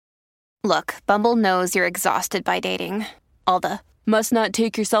Look, Bumble knows you're exhausted by dating. All the must not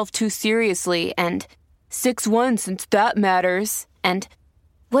take yourself too seriously and 6'1" since that matters. And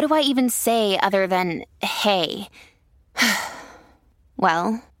what do I even say other than hey?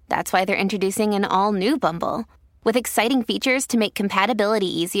 Well, that's why they're introducing an all-new Bumble with exciting features to make compatibility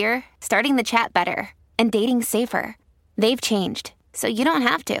easier, starting the chat better, and dating safer. They've changed, so you don't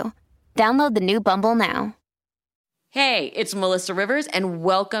have to. Download the new Bumble now. Hey, it's Melissa Rivers, and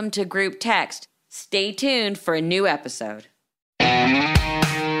welcome to Group Text. Stay tuned for a new episode.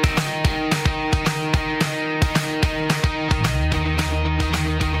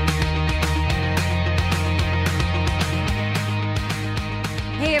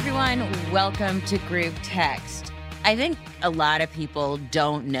 Hey everyone, welcome to Group Text. I think a lot of people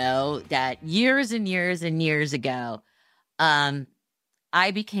don't know that years and years and years ago,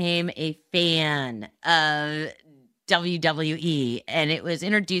 I became a fan of WWE, and it was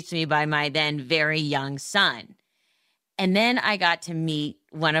introduced to me by my then very young son. And then I got to meet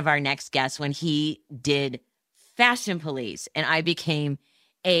one of our next guests when he did Fashion Police, and I became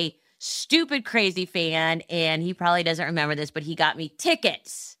a stupid crazy fan. And he probably doesn't remember this, but he got me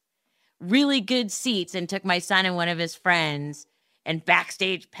tickets, really good seats, and took my son and one of his friends and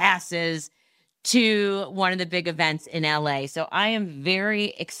backstage passes to one of the big events in LA. So I am very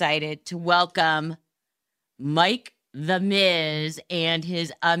excited to welcome Mike the Miz and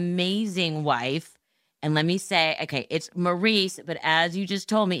his amazing wife. And let me say, okay, it's Maryse, but as you just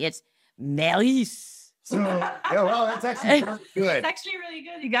told me, it's Maryse. So, yeah, well, that's actually good. It's actually really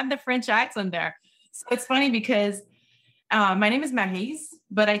good. You got the French accent there. So it's funny because my name is Maryse,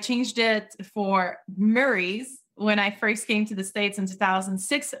 but I changed it for Maryse when I first came to the States in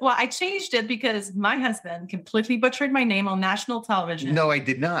 2006. Well, I changed it because my husband completely butchered my name on national television. No, I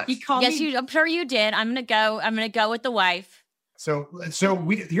did not. He called me. I'm sure you did. I'm gonna go with the wife. So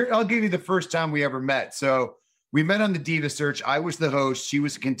I'll give you the first time we ever met. So we met on the Diva Search. I was the host. She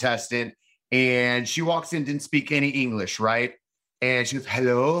was a contestant, and she walks in, didn't speak any English, right? And she goes,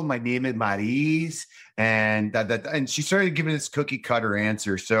 "Hello, my name is Maryse," and and she started giving this cookie cutter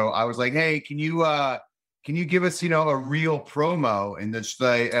answer. So I was like, "Hey, can you give us, a real promo?" And then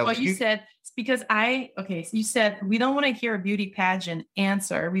you said it's because so you said we don't want to hear a beauty pageant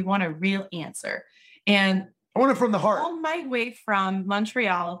answer. We want a real answer. And I want it from the heart. On my way from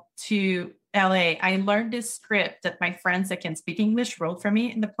Montreal to LA, I learned this script that my friends that can speak English wrote for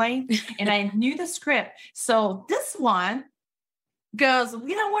me in the plane. And I knew the script. So this one goes,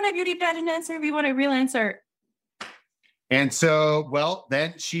 we don't want a beauty pageant answer. We want a real answer. And so, well,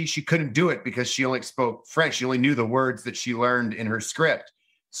 then she couldn't do it because she only spoke French. She only knew the words that she learned in her script.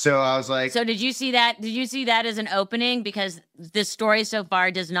 So I was like, so did you see that? Did you see that as an opening? Because this story so far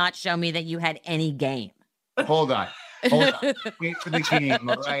does not show me that you had any game. Hold on. Wait for the game,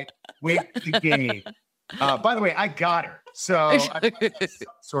 all right? Wait for the game. By the way, I got her. So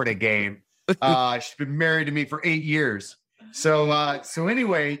sort of game. She's been married to me for 8 years. So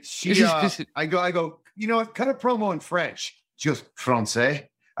anyway, I go, cut a promo in French. She goes, Francais?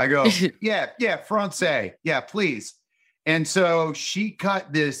 I go, yeah, Francais. Yeah, please. And so she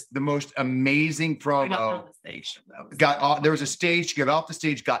cut the most amazing promo. There was a stage. She got off the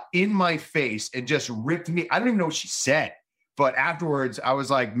stage, got in my face, and just ripped me. I don't even know what she said, but afterwards, I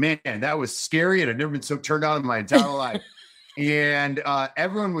was like, man, that was scary, and I've never been so turned on in my entire life. And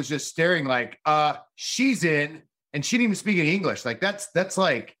everyone was just staring, like, she's in, and she didn't even speak any English. Like that's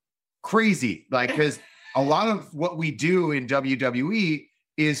like crazy, like because a lot of what we do in WWE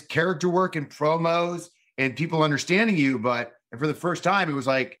is character work and promos and people understanding you. But for the first time, it was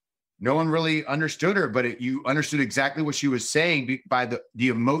like no one really understood her, but you understood exactly what she was saying by the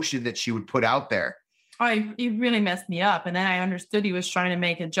emotion that she would put out there. He really messed me up. And then I understood he was trying to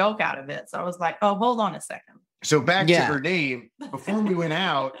make a joke out of it. So I was like, oh, hold on a second. So back to her name, before we went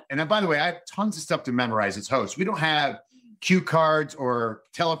out, and then, by the way, I have tons of stuff to memorize as host. We don't have cue cards or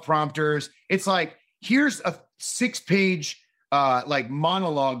teleprompters. It's like, here's a 6-page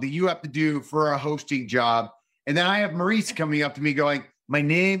monologue that you have to do for a hosting job. And then I have Maryse coming up to me going, my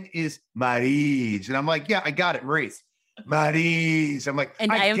name is Maryse. And I'm like, yeah, I got it, Maryse. Maryse. I'm like,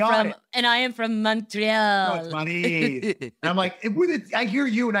 and I am from Montreal. No, it's Maryse. And I'm like, I hear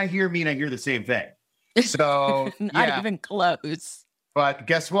you and I hear me and I hear the same thing. So not even close. But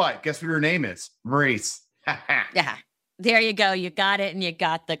guess what? Guess what her name is? Maryse. Yeah. There you go. You got it and you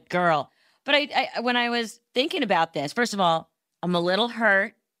got the girl. But I when I was thinking about this, first of all, I'm a little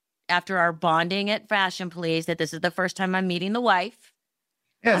hurt after our bonding at Fashion Police that this is the first time I'm meeting the wife.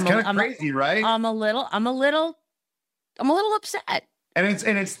 Yeah, it's kind of crazy, right? I'm a little upset. And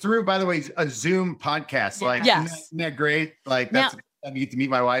it's through, by the way, a Zoom podcast. Like, yes. Isn't that great? Like, that's you get to meet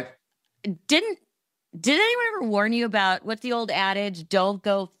my wife. did anyone ever warn you about what's the old adage? Don't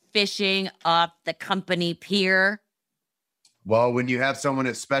go fishing off the company pier. Well, when you have someone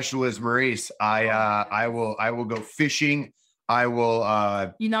as special as Maurice, I will go fishing. I will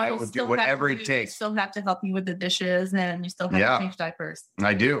I will do whatever it takes. You still have to help you with the dishes, and you still have to change diapers.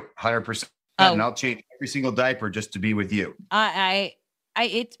 I do 100%, and I'll change every single diaper just to be with you. But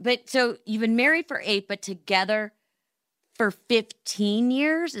so you've been married for 8, but together for 15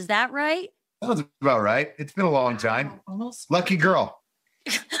 years. Is that right? Sounds about right. It's been a long time. Almost. Lucky girl.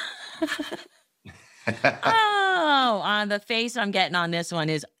 Oh, on the face I'm getting on this one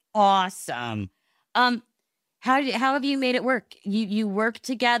is awesome. How have you made it work? You work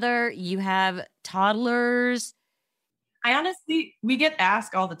together, you have toddlers. We get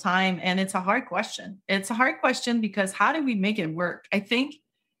asked all the time, and it's a hard question. It's a hard question because how do we make it work? I think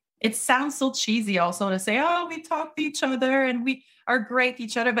it sounds so cheesy also to say, oh, we talk to each other and we are great to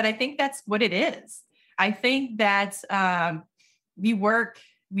each other. But I think that's what it is. I think that we work,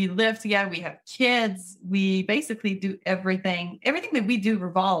 we live together, we have kids, we basically do everything. Everything that we do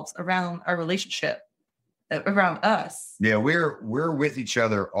revolves around our relationship, around us. Yeah, we're with each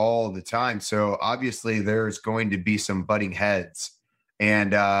other all the time. So obviously there's going to be some butting heads and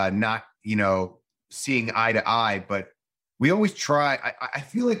not, seeing eye to eye, but we always try. I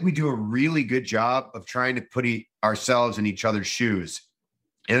feel like we do a really good job of trying to put ourselves in each other's shoes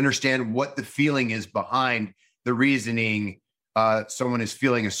and understand what the feeling is behind the reasoning someone is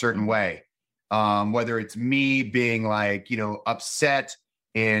feeling a certain way. Whether it's me being like, upset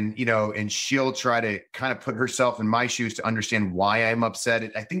and she'll try to kind of put herself in my shoes to understand why I'm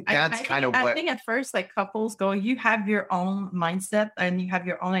upset. I think that's I think at first, like couples go, you have your own mindset and you have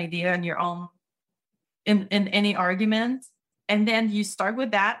your own idea and your own in any argument. And then you start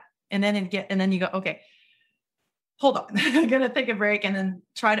with that and then you go, okay, hold on, I'm going to take a break and then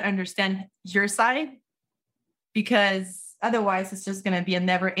try to understand your side, because otherwise it's just going to be a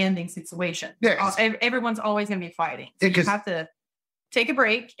never ending situation. Yes. Everyone's always going to be fighting. So you have to take a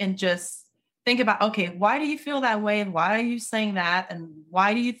break and just think about, okay, why do you feel that way? And why are you saying that? And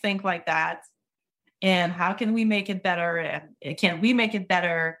why do you think like that? And how can we make it better? And can we make it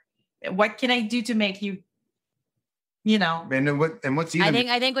better? What can I do to make you, And what's even?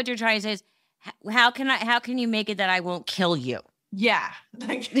 I think what you're trying to say is, how can you make it that I won't kill you? Yeah.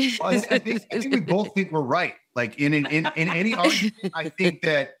 I think we both think we're right. Like in any argument, I think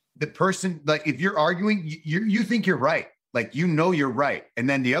that the person, like if you're arguing, you think you're right. Like, you're right. And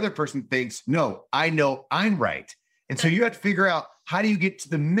then the other person thinks, no, I know I'm right. And so you have to figure out, how do you get to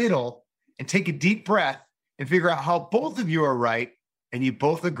the middle and take a deep breath and figure out how both of you are right and you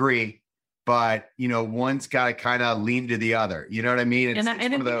both agree, but one's got to kind of lean to the other. You know what I mean? And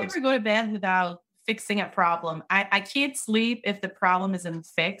if you never go to bed without fixing a problem, I can't sleep if the problem isn't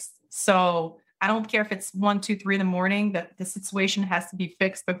fixed. So I don't care if it's 1, 2, 3 in the morning, that the situation has to be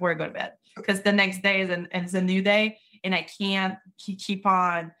fixed before I go to bed, because the next day is a new day. And I can't keep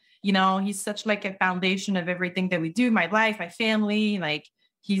on, he's such like a foundation of everything that we do, my life, my family, like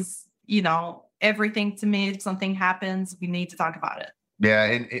he's, everything to me. If something happens, we need to talk about it. Yeah.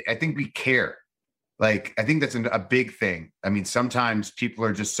 And I think we care. Like, I think that's a big thing. I mean, sometimes people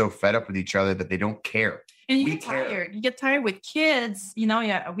are just so fed up with each other that they don't care. And you get tired. You get tired with kids, we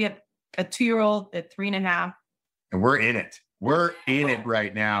have a 2-year-old, a 3.5. And we're in it. We're in it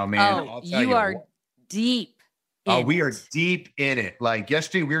right now, man. Oh, you are deep. We are deep in it. Like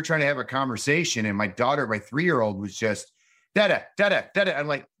yesterday, we were trying to have a conversation, and my daughter, my 3-year-old, was just dada, dada, dada. I'm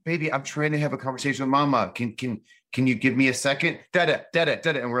like, baby, I'm trying to have a conversation with mama. Can you give me a second? Dada, dada,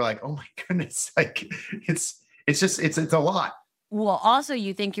 dada. And we're like, oh my goodness, like it's a lot. Well, also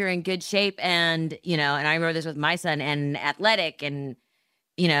you think you're in good shape, and and I remember this with my son, and athletic, and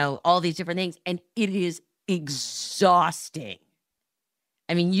all these different things, and it is exhausting.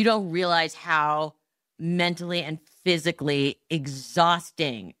 I mean, you don't realize how mentally and physically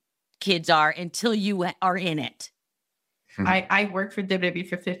exhausting kids are until you are in it. I worked for WWE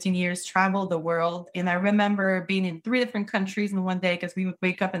for 15 years, traveled the world. And I remember being in 3 different countries in one day, because we would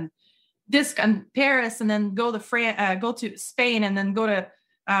wake up in Paris and then go to Spain and then go to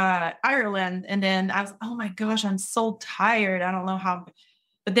Ireland. And then I was, oh my gosh, I'm so tired. I don't know how,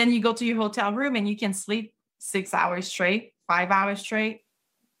 but then you go to your hotel room and you can sleep 6 hours straight, 5 hours straight.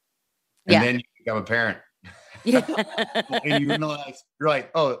 And then you become a parent. Yeah. And you realize, you're like,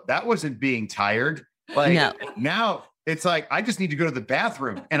 oh, that wasn't being tired. Like now it's like, I just need to go to the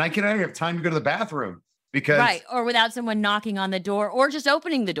bathroom, and I don't have time to go to the bathroom because. Right. Or without someone knocking on the door or just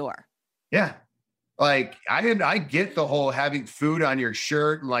opening the door. Yeah. Like I get the whole having food on your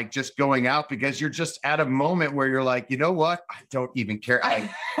shirt and like just going out because you're just at a moment where you're like, you know what? I don't even care. I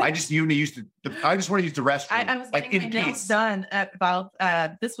just want to use the restroom. I was like getting in my nails peace. done at about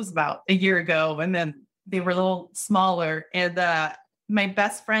this was about a year ago, and then they were a little smaller. And my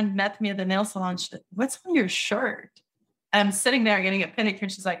best friend met me at the nail salon. She said, "What's on your shirt?" I'm sitting there getting a pedicure,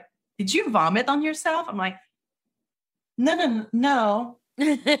 and she's like, "Did you vomit on yourself?" I'm like, no.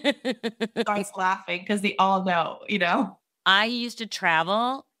 Starts laughing because they all know, you know. I used to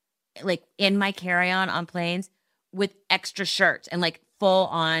travel like in my carry-on on planes with extra shirts and like full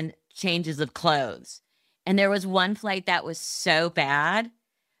on changes of clothes. And there was one flight that was so bad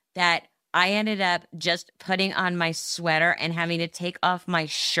that I ended up just putting on my sweater and having to take off my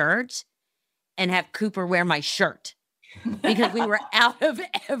shirt and have Cooper wear my shirt because we were out of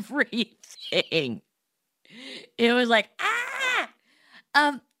everything. It was like,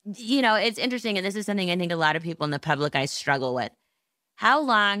 you know, it's interesting. And this is something I think a lot of people in the public eye struggle with. How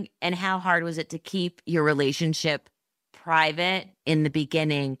long and how hard was it to keep your relationship private in the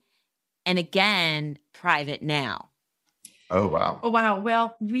beginning and again, private now? Oh, wow. Oh, wow.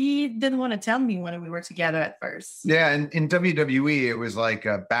 Well, we didn't want to tell me when we were together at first. Yeah. And in WWE, it was like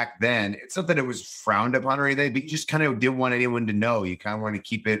back then, it's not that it was frowned upon or anything, but you just kind of didn't want anyone to know. You kind of want to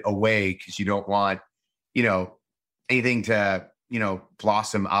keep it away because you don't want, you know, anything to, you know,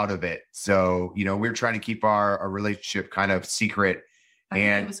 blossom out of it. So, you know, we're trying to keep our relationship kind of secret.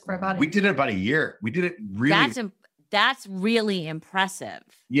 And it was for about we did it about a year. We did it really. That's really impressive.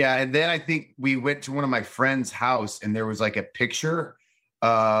 Yeah. And then I think we went to one of my friend's house and there was like a picture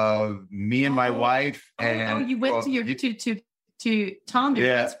of me and my wife. And you went to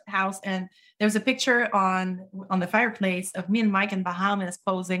Tom's house, and there was a picture on the fireplace of me and Mike in Bahamas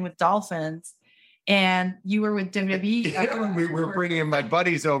posing with dolphins. And you were with WWE. Yeah, we were bringing my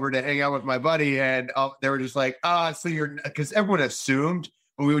buddies over to hang out with my buddy. And they were just like, so you're, because everyone assumed,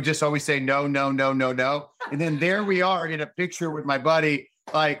 but we would just always say, no. And then there we are in a picture with my buddy,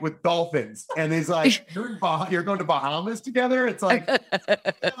 like with dolphins. And he's like, you're going to Bahamas together? It's like, so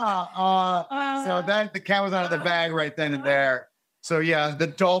that the cat was out of the bag right then and there. So yeah, the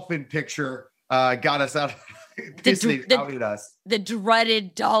dolphin picture got us out. Outed us. The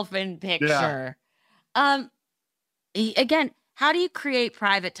dreaded dolphin picture. Yeah. Again, how do you create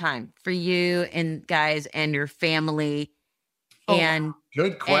private time for you and guys and your family? And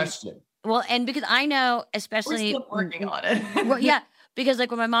good question. And because I know, especially we're still working on it. Well, yeah, because like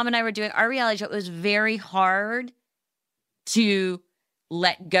when my mom and I were doing our reality show, it was very hard to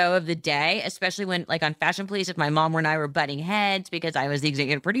let go of the day, especially when like on Fashion Police, if my mom and I were butting heads because I was the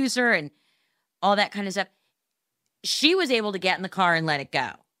executive producer and all that kind of stuff. She was able to get in the car and let it go.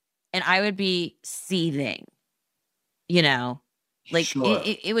 And I would be seething, you know, like sure.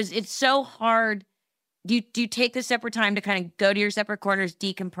 It's so hard. Do you take the separate time to kind of go to your separate corners,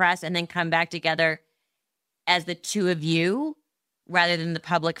 decompress, and then come back together as the two of you rather than the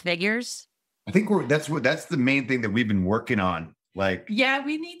public figures? I think that's the main thing that we've been working on. Like, yeah,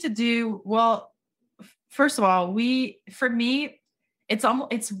 we need to do, well, first of all, for me,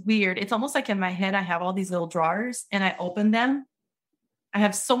 it's weird. It's almost like in my head, I have all these little drawers and I open them. I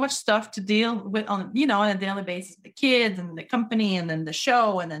have so much stuff to deal with on a daily basis, the kids and the company and then the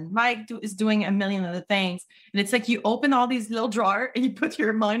show. And then Mike is doing a million other things. And it's like you open all these little drawers and you put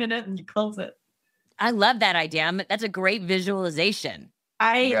your mind in it and you close it. I love that idea. That's a great visualization.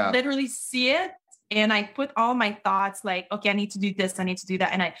 I literally see it. And I put all my thoughts like, okay, I need to do this. I need to do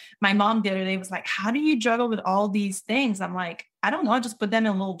that. And my mom the other day was like, how do you juggle with all these things? I'm like, I don't know. I just put them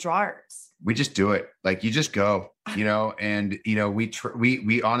in little drawers. We just do it. Like you just go, and,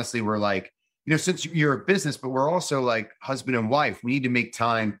 we honestly were like, since you're a business, but we're also like husband and wife, we need to make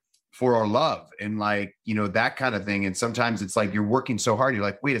time for our love and like, that kind of thing. And sometimes it's like, you're working so hard. You're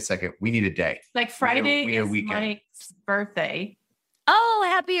like, wait a second, we need a day. Like Friday is Mike's birthday. Oh,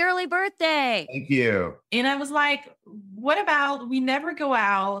 happy early birthday. Thank you. And I was like, what about, we never go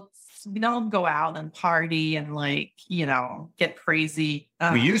out. We don't go out and party and like, get crazy.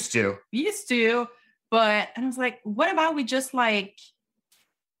 We used to. But I was like, what about we just like.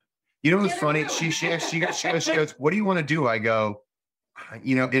 What's funny? She goes, what do you want to do? I go,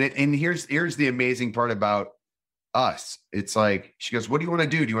 and here's the amazing part about us. It's like, she goes, what do you want to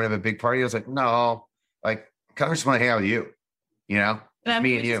do? Do you want to have a big party? I was like, no, like, I kind of just want to hang out with you. And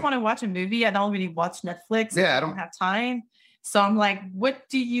me and you. Just want to watch a movie. I don't really watch Netflix. Yeah, I don't have time. So I'm like, what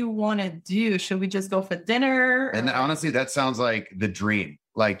do you want to do? Should we just go for dinner? And honestly, that sounds like the dream.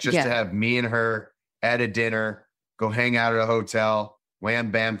 Like just to have me and her at a dinner, go hang out at a hotel.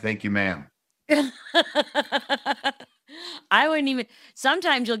 Wham, bam, thank you, ma'am. I wouldn't even,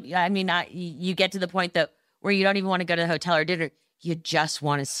 sometimes you get to the point that where you don't even want to go to the hotel or dinner. You just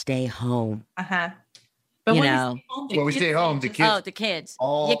want to stay home. But you when know, we stay home, When we stay home, the kids. the kids.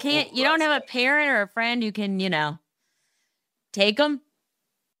 all You can't, you don't have a parent or a friend who can, take them.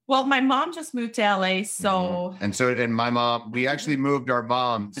 Well, my mom just moved to LA, so And so did my mom. We actually moved our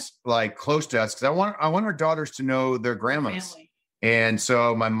moms like close to us because I want our daughters to know their grandmas. family. And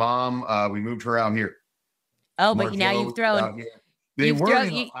so my mom, we moved her out here. Oh, but now Margot you've thrown, out here. They you've were thrown-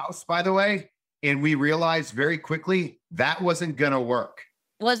 in you- a house, by the way, and we realized very quickly that wasn't gonna work.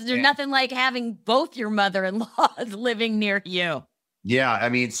 was there Yeah. nothing like having both your mother-in-laws living near you? Yeah, I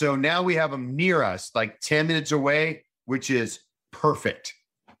mean, so now we have them near us, like 10 minutes away, which is perfect.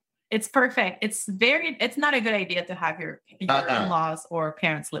 It's perfect. It's not a good idea to have your in-laws or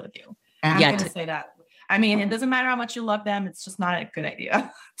parents live with you. I'm Yeah, going to say that. I mean, it doesn't matter how much you love them. It's just not a good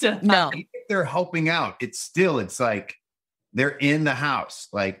idea. No. If they're helping out, it's like they're in the house.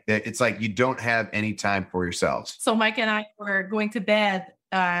 Like it's like you don't have any time for yourselves. So Mike and I were going to bed.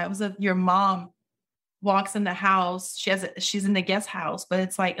 It was your mom walks in the house. She's in the guest house, but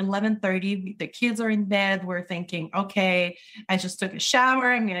it's like 11:30. The kids are in bed. We're thinking, okay, I just took a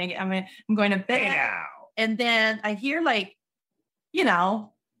shower. I'm going to bed. Yeah. And then I hear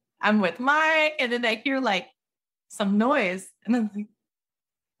I'm with Mike, and then I hear some noise, and then like,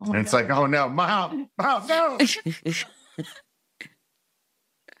 oh my And it's God. like, oh no, mom, no.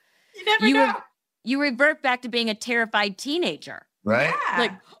 You never You know. You revert back to being a terrified teenager. Right? Yeah.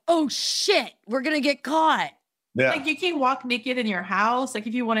 Like, oh shit, we're going to get caught. Yeah. Like you can't walk naked in your house. Like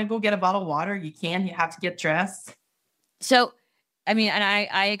if you want to go get a bottle of water, you can. You have to get dressed. So, I mean, and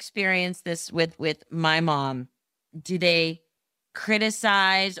I experienced this with my mom. Do they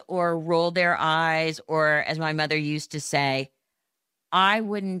criticize or roll their eyes, or as my mother used to say, I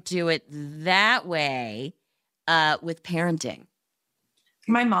wouldn't do it that way with parenting?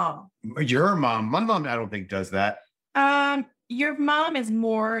 My mom. Your mom, my mom, I don't think does that. Your mom is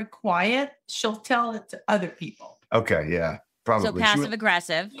more quiet. She'll tell it to other people. Okay, yeah, probably. So passive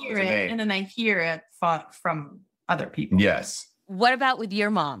aggressive. Hear it, and then I hear it from other people. Yes. What about with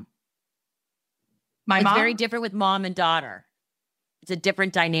your mom? My It's mom. very different with mom and daughter. It's a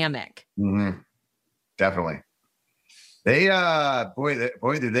different dynamic. Mm-hmm. Definitely. They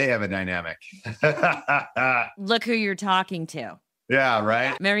boy, do they have a dynamic. Look who you're talking to. Yeah,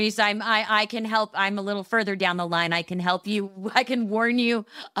 right. Maurice, I can help. I'm a little further down the line. I can help you. I can warn you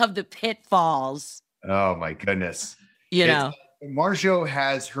of the pitfalls. Oh my goodness. You know, Marjo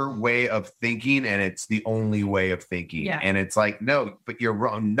has her way of thinking, and it's the only way of thinking. Yeah. And it's like, no, but you're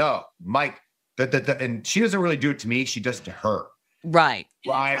wrong. No, Mike. And she doesn't really do it to me. She does it to her. right?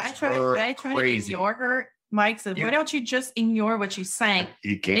 Drives her I try to crazy. ignore her. Mike said, Yeah. why don't you just ignore what she's saying?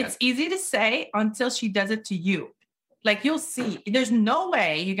 You can't. It's easy to say until she does it to you. Like you'll see, there's no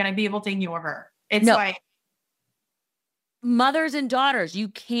way you're going to be able to ignore her. It's No. like, Mothers and daughters, you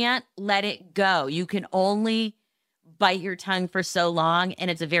can't let it go. You can only bite your tongue for so long,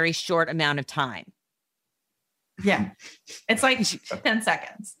 and it's a very short amount of time. yeah, it's like 10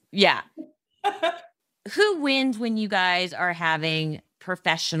 seconds. Yeah. Who wins when you guys are having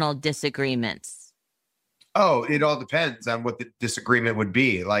professional disagreements? Oh, it all depends on what the disagreement would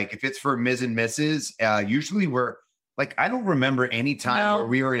be. Like if it's for Ms. and Mrs., usually we're like, I don't remember any time No. where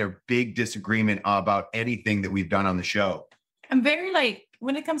we were in a big disagreement about anything that we've done on the show. I'm very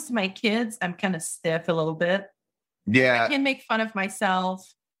when it comes to my kids, I'm kind of stiff a little bit. Yeah. I can make fun of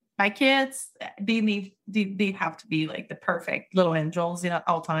myself. My kids, they have to be like the perfect little angels, at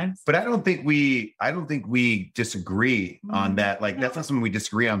all times. But I don't think we disagree on that. Like that's not something we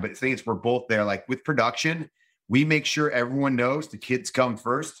disagree on, but the thing is we're both there. Like with production, we make sure everyone knows the kids come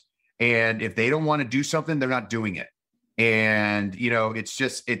first. And if they don't want to do something, they're not doing it. And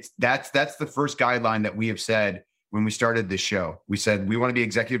that's the first guideline that we have said when we started this show. We said we want to be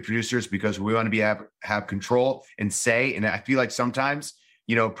executive producers because we want to have control and say. And I feel like sometimes,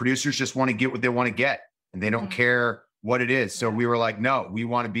 producers just want to get what they want to get and they don't care what it is. So we were like, no, we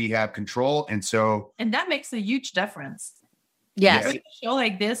want to have control. And that makes a huge difference. Yes. Yeah. A show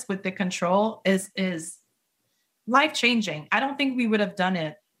like this with the control is life-changing. I don't think we would have done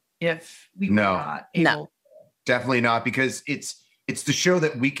it if we were not able. Definitely not, because it's the show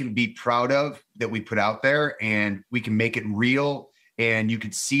that we can be proud of, that we put out there, and we can make it real, and you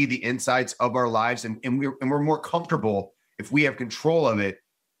can see the insides of our lives, and we're more comfortable if we have control of it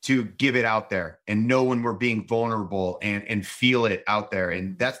to give it out there and know when we're being vulnerable and feel it out there.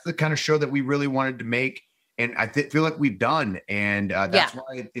 And that's the kind of show that we really wanted to make. And I feel like we've done, and that's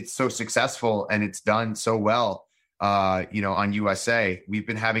why it's so successful and it's done so well. On USA, we've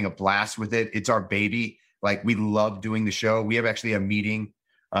been having a blast with it. It's our baby. Like we love doing the show. We have actually a meeting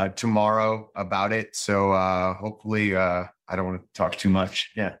tomorrow about it. So hopefully I don't want to talk too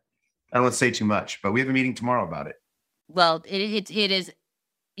much. Yeah. I don't want to say too much, but we have a meeting tomorrow about it. Well, it is,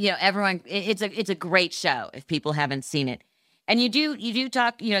 everyone, it's a great show if people haven't seen it. And you do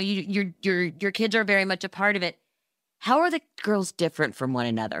talk, your kids are very much a part of it. How are the girls different from one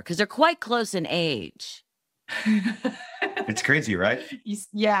another? Because they're quite close in age. It's crazy, right?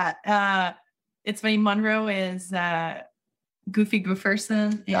 Yeah. It's funny. Monroe is Goofy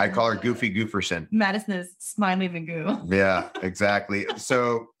Gooferson. I call her Goofy Gooferson. Madison is Smiley the Goo. Yeah, exactly.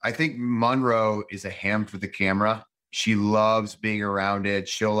 So I think Monroe is a ham for the camera. She loves being around it.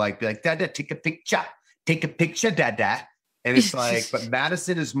 She'll be like, Dada, take a picture, Dada. And it's like, but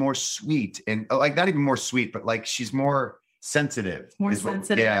Madison is more sweet and like not even more sweet, but like she's more sensitive. More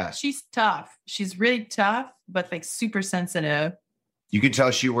sensitive. Yeah. She's tough. She's really tough, but like super sensitive. You can tell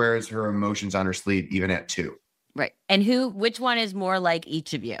she wears her emotions on her sleeve even at 2. Right. And which one is more like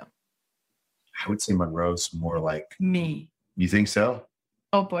each of you? I would say Monroe's more like me. You think so?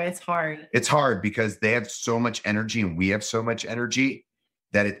 Oh boy, it's hard. It's hard because they have so much energy and we have so much energy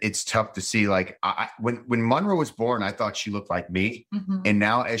that it's tough to see. Like when Monroe was born, I thought she looked like me. Mm-hmm. And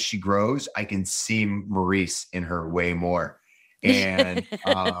now as she grows, I can see Maurice in her way more. And,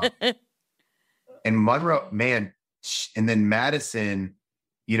 and Monroe, man, and then Madison,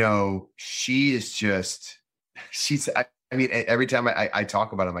 she is just, every time I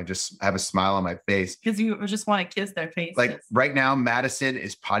talk about them, I just have a smile on my face. Because you just want to kiss their faces. Like right now, Madison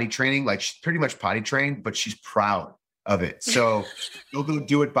is potty training. Like she's pretty much potty trained, but she's proud of it. So she'll go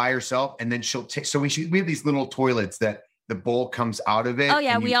do it by herself. And then she'll take, so we have these little toilets that the bowl comes out of it. Oh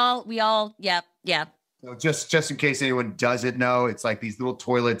yeah. We all, yeah. So just in case anyone doesn't know, it's like these little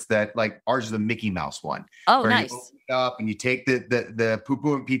toilets that like ours is the Mickey Mouse one. Oh, nice. You open it up and you take the poo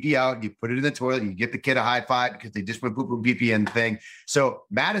poo and pee pee out and you put it in the toilet and you get the kid a high five because they just put poo poo and pee pee in the thing. So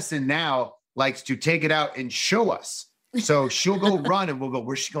Madison now likes to take it out and show us. So she'll go run and we'll go,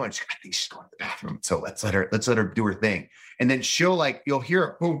 where's she going? I think she's going to the bathroom. So let's let her do her thing. And then she'll you'll hear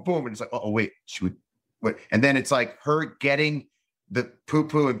it boom, boom. And it's like, oh wait, she would, what? And then it's like her getting the poo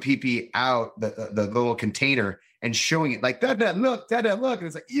poo and pee pee out the little container and showing it like Dada, look. And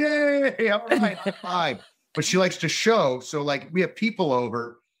it's like, yay, all right, high five. But she likes to show. So like we have people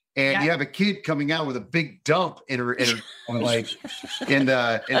over and you have a kid coming out with a big dump in her like in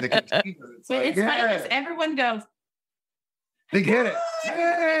the container. It's funny because everyone goes, they get it.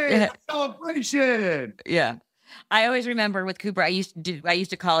 Hey, celebration. Yeah. I always remember with Cooper, I used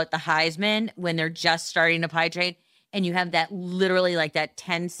to call it the Heisman when they're just starting to pie trade. And you have that literally like that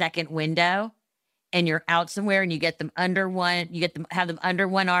 10-second window and you're out somewhere and you get them under one, have them under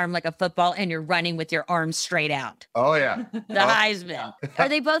one arm like a football and you're running with your arms straight out. Oh yeah. The Heisman. Are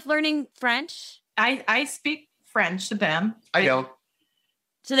they both learning French? I speak French to them. I don't.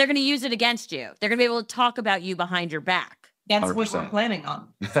 So they're going to use it against you. They're going to be able to talk about you behind your back. That's 100%. What we're planning on.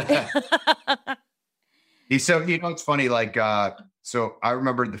 So, it's funny. Like, so I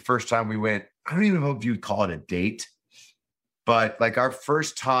remember the first time we went, I don't even know if you'd call it a date, but like our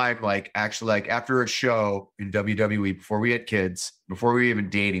first time, like actually like after a show in WWE, before we had kids, before we were even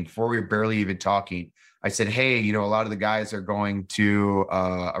dating, before we were barely even talking, I said, hey, a lot of the guys are going to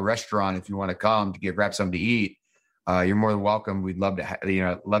a restaurant. If you want to come to grab something to eat, you're more than welcome. We'd love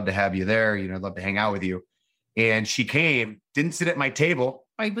to, love to have you there. I'd love to hang out with you. And she came, didn't sit at my table.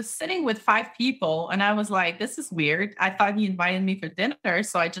 I was sitting with 5 people and I was like, this is weird. I thought he invited me for dinner.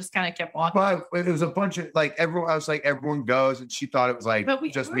 So I just kind of kept walking. But it was a bunch of like everyone, I was like, everyone goes. And she thought it was like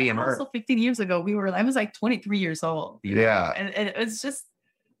just me and her. Also 15 years ago, I was like 23 years old. Yeah. And it was just,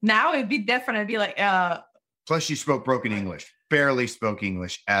 now it'd be different. I'd be like, Plus she spoke broken English, barely spoke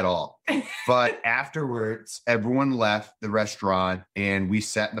English at all. But afterwards, everyone left the restaurant and we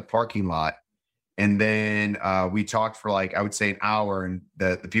sat in the parking lot. And then we talked for like, I would say an hour. And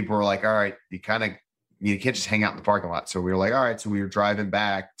the people were like, all right, you can't just hang out in the parking lot. So we were like, all right. So we were driving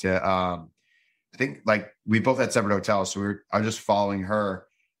back to, I think like we both had separate hotels. So I was just following her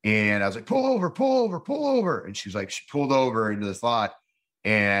and I was like, pull over. And she was like, she pulled over into this lot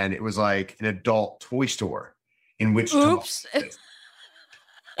and it was like an adult toy store in which Oops.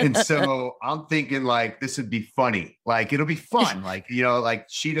 And so I'm thinking like, this would be funny. Like, it'll be fun. Like, like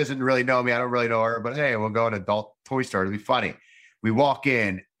she doesn't really know me. I don't really know her, but hey, we'll go to an adult toy store. It'll be funny. We walk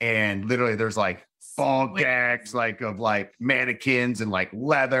in and literally there's like ball gags, like of like mannequins and like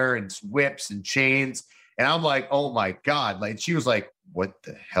leather and whips and chains. And I'm like, oh my God. Like, she was like, what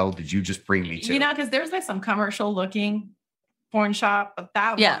the hell did you just bring me to? Because there's like some commercial looking porn shop, but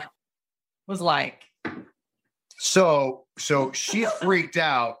that one was like, So she freaked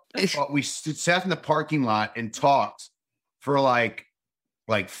out. But we sat in the parking lot and talked for like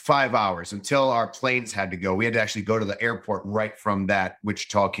 5 hours until our planes had to go. We had to actually go to the airport right from that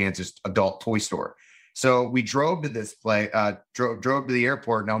Wichita, Kansas adult toy store. So we drove to this place, drove to the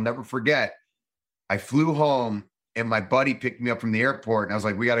airport, and I'll never forget. I flew home, and my buddy picked me up from the airport, and I was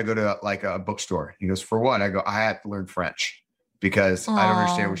like, "We got to go to like a bookstore." He goes, "For what?" I go, "I have to learn French because I don't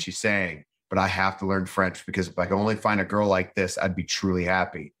understand what she's saying, but I have to learn French because if I can only find a girl like this, I'd be truly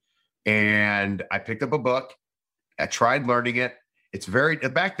happy." And I picked up a book. I tried learning it. It's very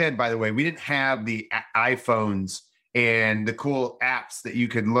back then, by the way, we didn't have the iPhones and the cool apps that you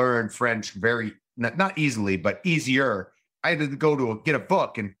could learn French very not easily, but easier. I had to go to get a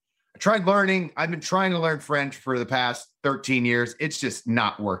book, and I tried learning. I've been trying to learn French for the past 13 years. It's just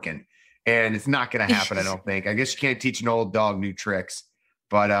not working, and it's not going to happen. I don't think. I guess you can't teach an old dog new tricks,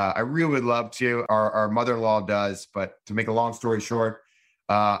 but I really would love to. Our mother-in-law does, but to make a long story short,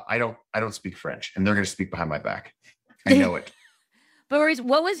 I don't speak French, and they're going to speak behind my back. I know it. But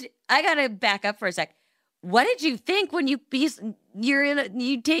Maurice, I got to back up for a sec. What did you think when you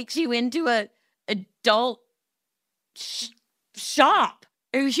takes you into a adult shop?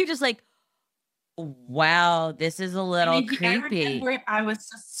 Or was you just like, wow, this is a little creepy? I was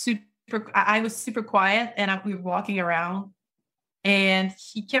just super quiet, and we were walking around, and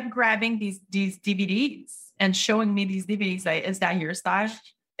he kept grabbing these DVDs and showing me these DVDs. Like, is that your style?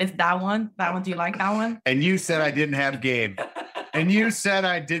 Is that one? That one? Do you like that one? And you said I didn't have game. And you said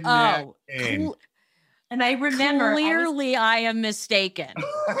I didn't have game. And I remember clearly I am mistaken.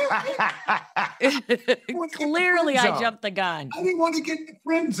 Clearly I jumped the gun. I didn't want to get in the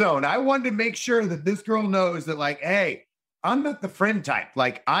friend zone. I wanted to make sure that this girl knows that, like, hey, I'm not the friend type.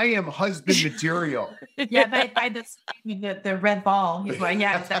 Like, I am husband material. Yeah, by the red ball. He's like,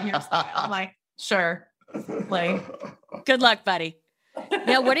 yeah, is that your style? I'm like, sure. Like, good luck, buddy.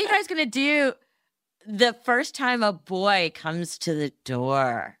 Now, what are you guys going to do the first time a boy comes to the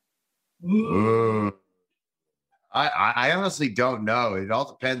door? Ooh. I honestly don't know. It all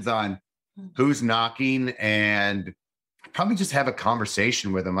depends on who's knocking, and probably just have a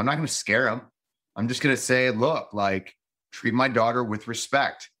conversation with him. I'm not going to scare him. I'm just going to say, look, like, treat my daughter with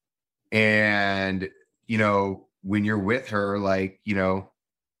respect. And, when you're with her, like,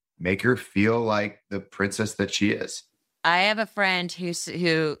 make her feel like the princess that she is. I have a friend who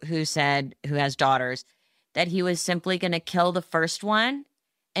said, who has daughters, that he was simply going to kill the first one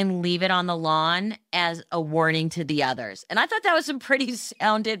and leave it on the lawn as a warning to the others. And I thought that was some pretty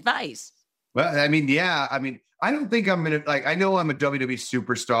sound advice. Well, I mean, yeah. I mean, I don't think I'm going to, like, I know I'm a WWE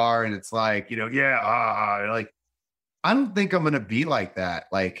superstar, and it's like, like, I don't think I'm going to be like that.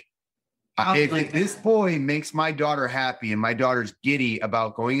 Like, if this boy makes my daughter happy and my daughter's giddy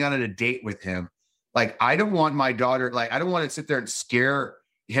about going on a date with him, like, I don't want my daughter, like, I don't want to sit there and scare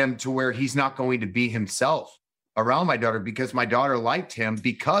him to where he's not going to be himself around my daughter, because my daughter liked him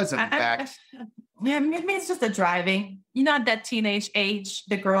because of the fact. Yeah, maybe it's just the driving. At that teenage age,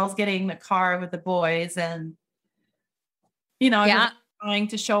 the girls getting in the car with the boys, and, trying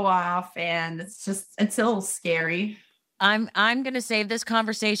to show off, and it's a little scary. I'm going to save this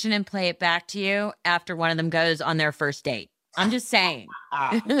conversation and play it back to you after one of them goes on their first date. I'm just saying,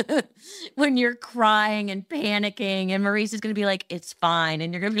 when you're crying and panicking, and Maurice is going to be like, it's fine.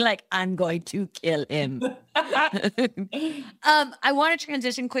 And you're going to be like, I'm going to kill him. I want to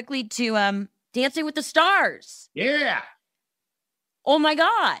transition quickly to Dancing with the Stars. Yeah. Oh my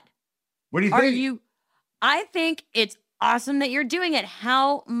God. What do you think? I think it's awesome that you're doing it.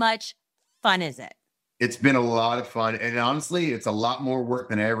 How much fun is it? It's been a lot of fun. And honestly, it's a lot more work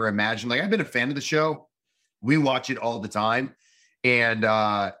than I ever imagined. Like, I've been a fan of the show. We watch it all the time, and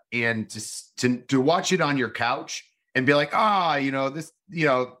to watch it on your couch and be like, this,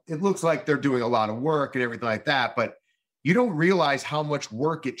 it looks like they're doing a lot of work and everything like that, but you don't realize how much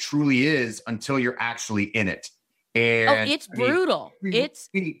work it truly is until you're actually in it. And it's brutal.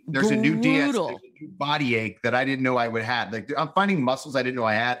 It's there's a new dance, there's a new body ache that I didn't know I would have. Like, I'm finding muscles I didn't know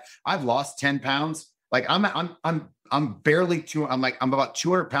I had. I've lost 10 pounds. Like, I'm barely I'm about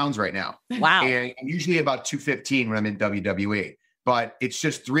 200 pounds right now. Wow. And I'm usually about 215 when I'm in WWE, but it's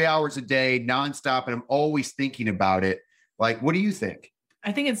just 3 hours a day nonstop. And I'm always thinking about it. Like, what do you think?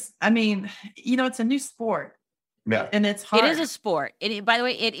 I think it's a new sport. Yeah. And it's hard. It is a sport. By the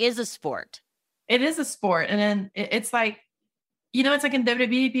way, it is a sport. It is a sport. And then it's like, it's like in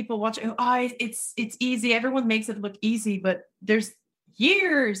WWE, people watch, it's easy. Everyone makes it look easy, but there's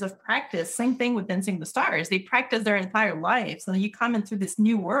years of practice. Same thing with Dancing with the Stars. They practice their entire life. So you come into this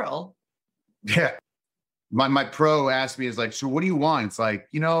new world. Yeah. my pro asked me, is like, so what do you want? It's like,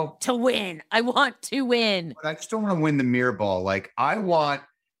 To win. I want to win. but I just don't want to win the mirror ball. Like I want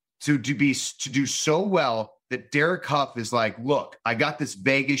to do so well that Derek Huff is like, look, I got this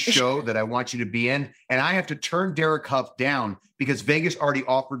Vegas show that I want you to be in, and I have to turn Derek Huff down because Vegas already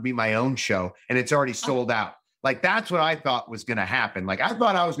offered me my own show and it's already sold out. Like that's what I thought was going to happen. Like I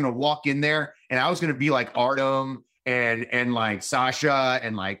thought I was going to walk in there and I was going to be like Artem and like Sasha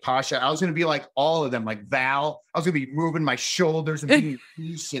and like Pasha. I was going to be like all of them, like Val. I was going to be moving my shoulders and being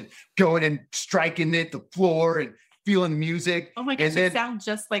loose and going and striking it the floor and feeling the music. Oh my gosh, and then, you sound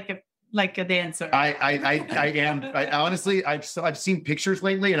just like a dancer. I am. I honestly, I've seen pictures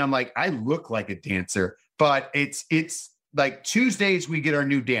lately, and I'm like, I look like a dancer. But it's like Tuesdays we get our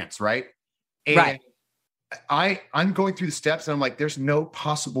new dance, right? And right. I'm going through the steps, and I'm like, there's no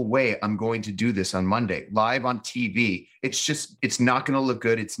possible way I'm going to do this on Monday live on TV. It's not going to look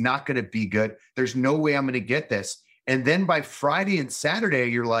good. It's not going to be good. There's no way I'm going to get this. And then by Friday and Saturday,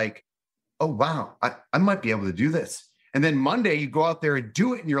 you're like, oh wow, I might be able to do this. And then Monday you go out there and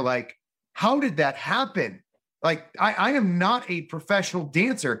do it, and you're like, how did that happen? Like, I am not a professional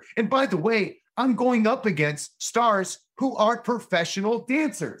dancer. And by the way, I'm going up against stars who aren't professional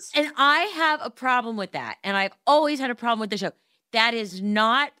dancers. And I have a problem with that. And I've always had a problem with the show. That is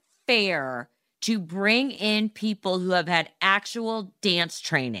not fair to bring in people who have had actual dance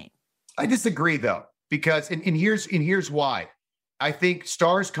training. I disagree though, because, and here's why. I think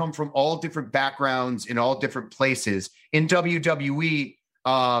stars come from all different backgrounds in all different places. In WWE,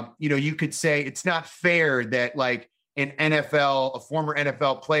 you could say it's not fair that like a former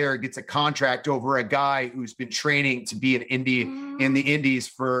NFL player gets a contract over a guy who's been training to be in the Indies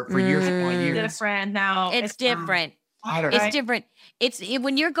for years upon years. Different now. It's different. I don't know. It's different.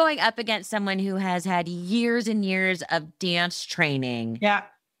 When you're going up against someone who has had years and years of dance training. Yeah.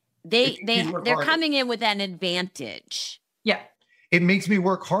 They're coming in with an advantage. Yeah. It makes me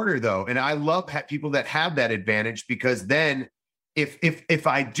work harder though. And I love people that have that advantage, because then if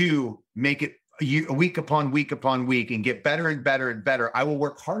I do make it week upon week upon week and get better and better and better, I will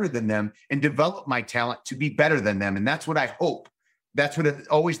work harder than them and develop my talent to be better than them. And that's what I hope. That's what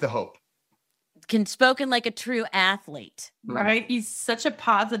always the hope. Spoken like a true athlete. Right. He's such a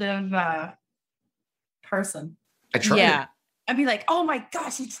positive person. I try. Yeah. I'd be like, oh my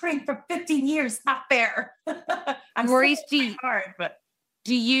gosh, he trained for 15 years. Not fair. I'm Maurice, hard, but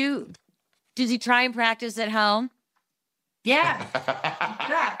does he try and practice at home? Yeah.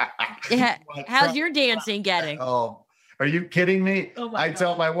 Yeah. How's your dancing getting? Oh, are you kidding me? Oh I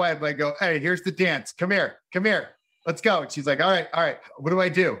tell my wife, I go, hey, here's the dance. Come here. Let's go. And she's like, all right. What do I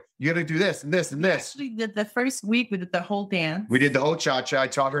do? You got to do this and this and this. Actually, the first week we did the whole dance. We did the whole cha-cha. I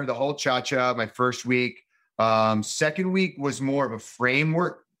taught her the whole cha-cha my first week. Second week was more of a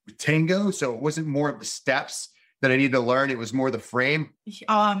framework tango. So it wasn't more of the steps that I needed to learn. It was more the frame.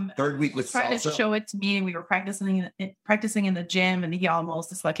 Third week was trying salsa. to show it to me, and we were practicing in the gym, and he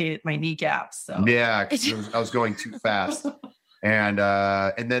almost dislocated my kneecaps. So yeah, I was going too fast. And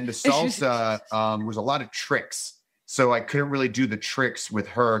then the salsa was a lot of tricks. So I couldn't really do the tricks with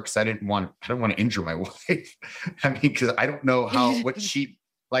her because I didn't want to injure my wife. I mean, because I don't know I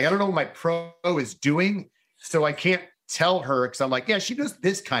don't know what my pro is doing. So I can't tell her, because I'm like, yeah, she does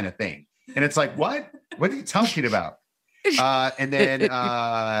this kind of thing. And it's like, what are you talking about? And then,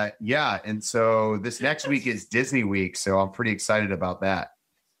 and so this next week is Disney week. So I'm pretty excited about that.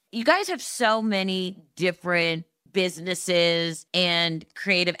 You guys have so many different businesses and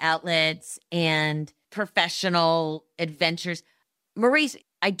creative outlets and professional adventures. Maurice,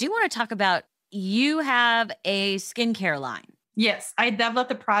 I do want to talk about, you have a skincare line. Yes, I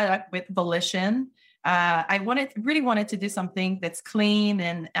developed a product with Volition. I really wanted to do something that's clean.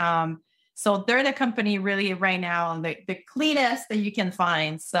 And so they're the company really right now, the cleanest that you can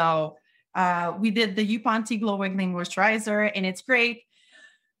find. So we did the UPonn Glow Awakening Moisturizer, and it's great.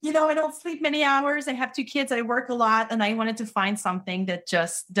 I don't sleep many hours. I have 2 kids. I work a lot, and I wanted to find something that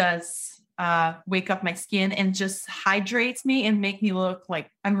just does wake up my skin and just hydrates me and make me look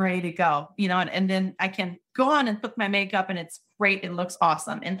like I'm ready to go, and then I can go on and put my makeup, and it's great. It looks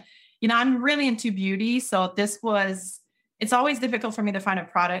awesome. And, I'm really into beauty. So it's always difficult for me to find a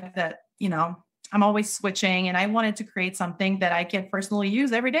product that, I'm always switching, and I wanted to create something that I can personally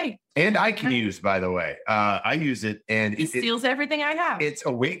use every day. And I can use, by the way, I use it, and it steals everything I have. It's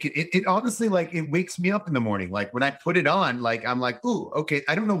awake. It honestly, like, it wakes me up in the morning. Like when I put it on, like, I'm like, ooh, okay.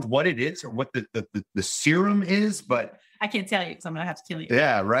 I don't know what it is or what the serum is, but I can't tell you because I'm going to have to tell you.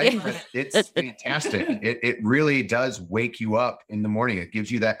 Yeah, right. It's fantastic. It really does wake you up in the morning. It gives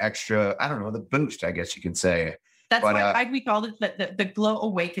you that extra, I don't know, the boost, I guess you can say. That's why we call it the glow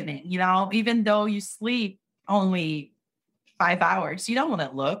awakening. You know, even though you sleep only 5 hours, you don't want to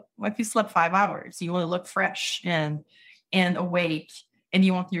look. What if you slept 5 hours? You want to look fresh and awake, and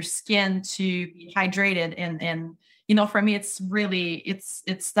you want your skin to be hydrated. And you know, for me, it's really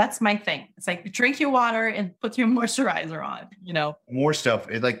it's that's my thing. It's like drink your water and put your moisturizer on. You know, more stuff.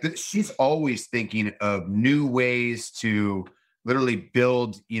 She's always thinking of new ways to literally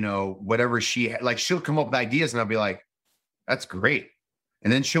build, you know, whatever she'll come up with ideas and I'll be like, that's great.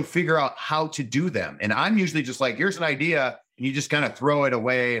 And then she'll figure out how to do them. And I'm usually just like, here's an idea. And you just kind of throw it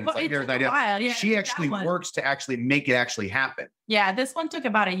away. And it's like, here's an idea. Yeah, she actually works to actually make it actually happen. Yeah. This one took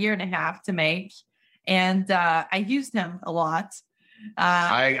about 1.5 years to make. And I used them a lot.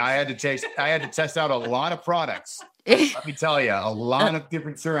 I had to test out a lot of products. Let me tell you, a lot of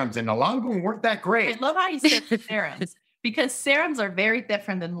different serums, and a lot of them weren't that great. I love how you said serums. Because serums are very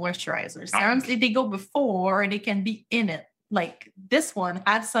different than moisturizers. Serums, they go before and they can be in it. Like this one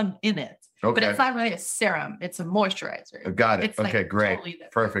has some in it, but it's not really a serum. It's a moisturizer. Got it. It's okay, like great. Totally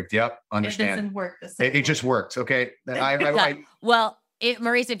perfect. Yep. Understand. It doesn't work the same. It just works. Okay. Well,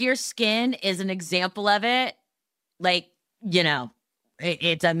 Maurice, if your skin is an example of it, like, you know,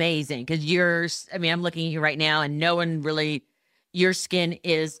 it's amazing because I'm looking at you right now and your skin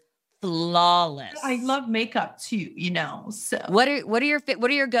is flawless. I love makeup too, you know. So what are your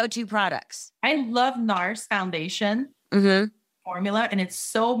go-to products? I love NARS foundation formula, and it's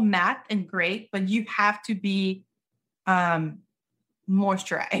so matte and great, but you have to be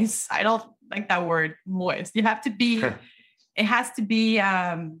moisturized. I don't like that word moist. You have to be it has to be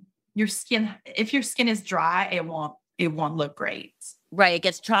your skin. If your skin is dry, it won't look great. Right, it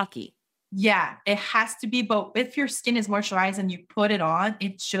gets chalky. Yeah, it has to be, but if your skin is moisturized and you put it on,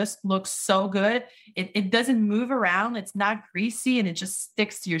 it just looks so good. It doesn't move around. It's not greasy, and it just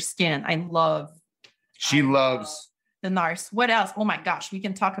sticks to your skin. She loves the NARS. What else? Oh my gosh, we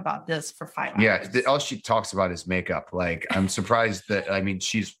can talk about this for 5 hours. Yeah, all she talks about is makeup. Like, I'm surprised that, I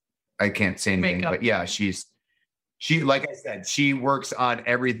can't say anything, makeup. But yeah, she, like I said, she works on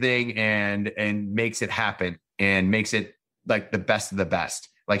everything and makes it happen and makes it like the best of the best.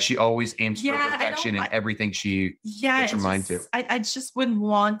 Like, she always aims for perfection in everything she puts her mind to. I just wouldn't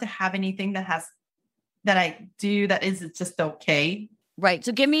want to have anything that I do that is just okay. Right.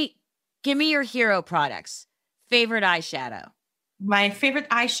 So give me your hero products. Favorite eyeshadow. My favorite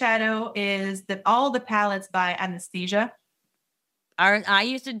eyeshadow is all the palettes by Anastasia. I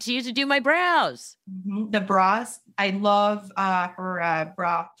used to do my brows. The brows. I love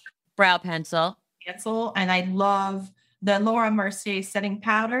her brow pencil, and I love the Laura Mercier setting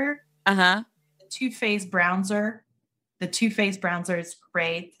powder. The Too Faced bronzer. The Too Faced bronzer is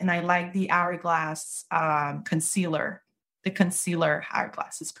great, and I like the Hourglass concealer. The concealer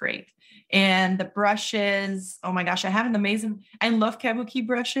Hourglass is great. And the brushes, oh my gosh, I love Kabuki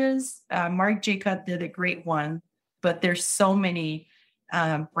brushes. Marc Jacobs did a great one, but there's so many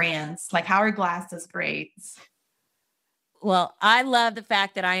brands. Like Hourglass is great. Well, I love the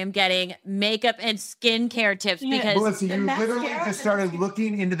fact that I am getting makeup and skincare tips because Melissa, you literally just started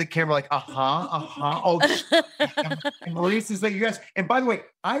looking into the camera like, Oh, and Maurice is like, yes. And by the way,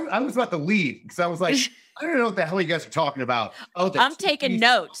 I was about to leave because I was like, I don't know what the hell you guys are talking about. I'm taking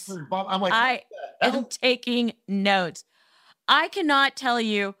notes. I'm like, I am taking notes. I cannot tell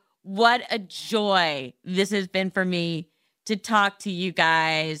you what a joy this has been for me to talk to you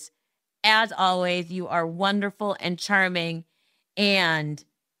guys. As always, you are wonderful and charming, and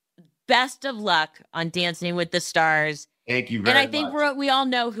best of luck on Dancing with the Stars. Thank you very much. And I think we all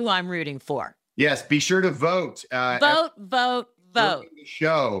know who I'm rooting for. Yes, be sure to vote. Vote. The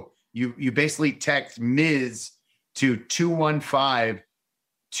show. You basically text Ms. to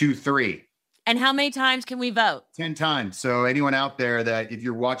 21523. And how many times can we vote? 10 times. So anyone out there that if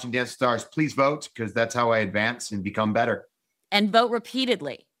you're watching Dance Stars, please vote, because that's how I advance and become better. And vote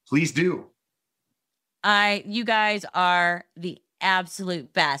repeatedly. Please do. You guys are the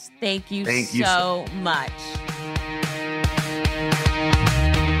absolute best. Thank you so much.